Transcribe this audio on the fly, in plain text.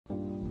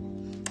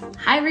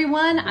Hi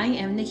everyone, I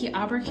am Nikki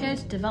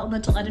Auberkett,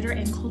 developmental editor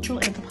and cultural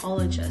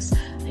anthropologist.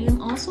 I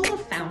am also the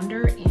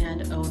founder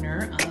and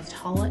owner of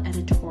Tala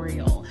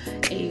Editorial,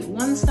 a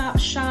one-stop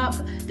shop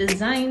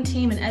design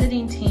team and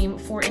editing team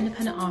for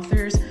independent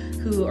authors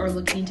who are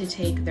looking to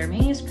take their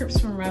manuscripts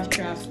from rough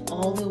draft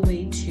all the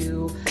way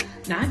to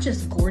not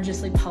just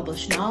gorgeously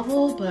published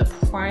novel, but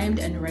primed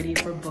and ready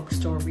for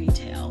bookstore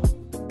retail.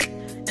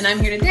 And I'm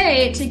here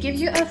today to give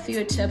you a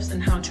few tips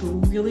on how to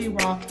really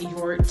rock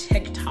your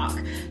TikTok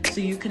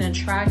so you can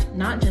attract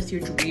not just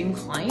your dream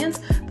clients,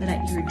 but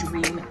at your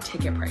dream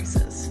ticket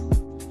prices.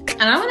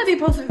 And I'm gonna be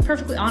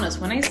perfectly honest,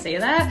 when I say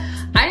that,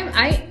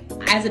 I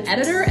as an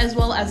editor as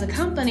well as a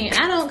company,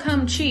 I don't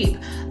come cheap.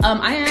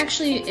 I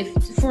actually, if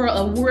for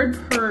a word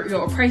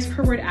per, price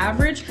per word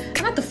average,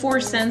 I'm at the 4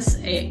 cents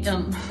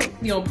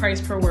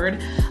price per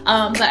word,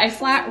 but I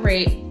flat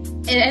rate.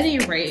 At any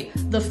rate,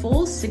 the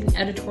full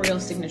editorial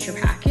signature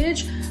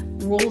package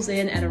rolls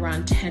in at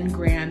around 10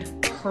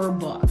 grand per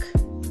book.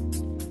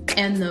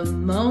 And the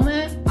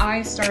moment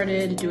I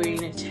started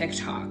doing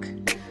TikTok,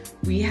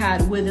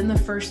 within the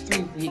first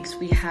 3 weeks,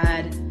 we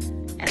had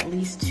at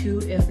least 2,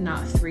 if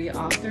not 3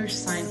 authors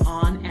sign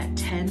on at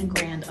 10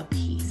 grand a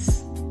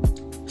piece.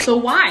 So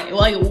why?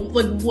 Like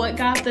what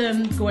got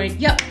them going,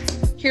 yep,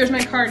 here's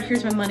my card,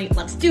 here's my money,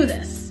 let's do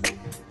this.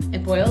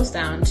 It boils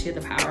down to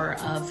the power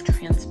of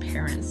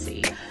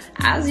transparency.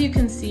 As you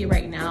can see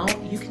right now,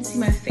 you can see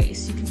my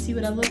face, you can see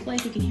what I look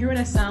like, you can hear what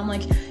I sound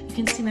like, you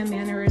can see my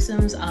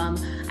mannerisms.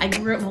 I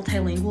grew up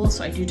multilingual,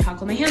 so I do talk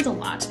with my hands a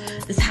lot.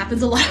 This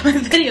happens a lot in my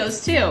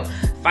videos too.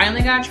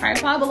 Finally got a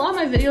tripod, but a lot of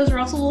my videos are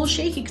also a little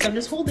shaky because I'm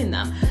just holding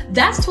them.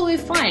 That's totally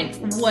fine.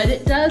 What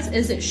it does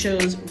is it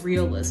shows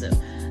realism.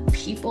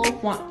 People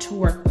want to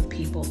work with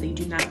people. They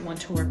do not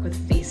want to work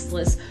with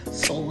faceless,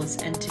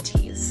 soulless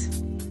entities.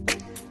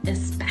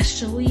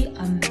 Especially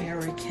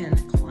American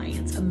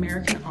clients,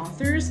 American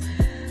authors.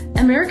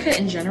 America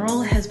in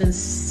general has been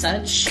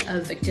such a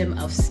victim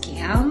of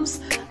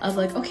scams of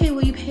like, okay,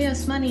 well, you pay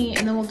us money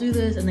and then we'll do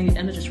this, and then you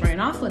end up just running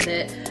off with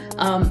it.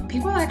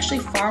 People are actually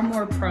far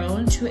more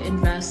prone to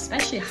invest,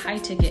 especially high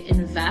ticket,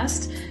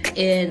 invest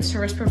in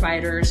service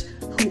providers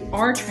who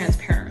are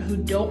transparent, who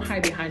don't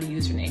hide behind a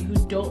username, who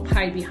don't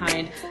hide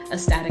behind a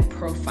static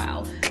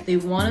profile. They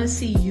want to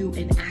see you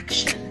in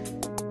action.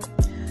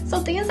 So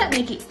things that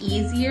make it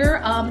easier,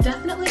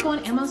 definitely go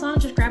on Amazon,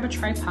 just grab a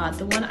tripod.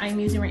 The one I'm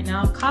using right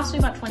now cost me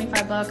about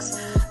 25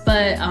 bucks,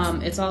 but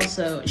it's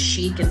also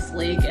chic and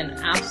sleek and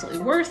absolutely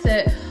worth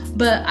it.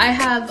 But I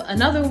have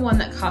another one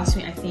that cost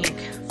me, I think,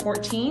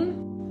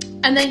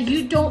 14. And then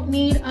you don't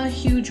need a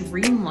huge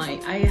ring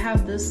light. I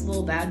have this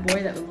little bad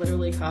boy that would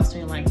literally cost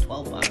me like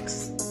 12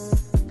 bucks.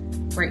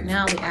 Right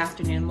now, the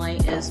afternoon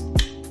light is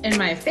in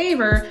my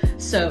favor,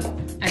 so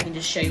I can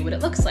just show you what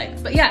it looks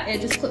like. But yeah, it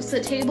just clips to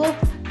the table,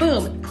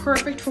 boom,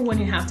 perfect for when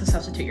you have to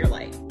substitute your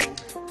light.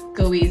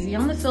 Go easy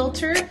on the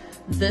filter.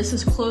 This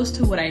is close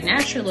to what I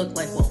naturally look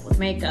like, well, with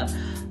makeup.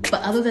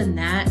 But other than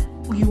that,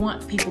 you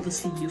want people to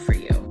see you for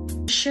you.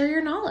 Share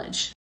your knowledge.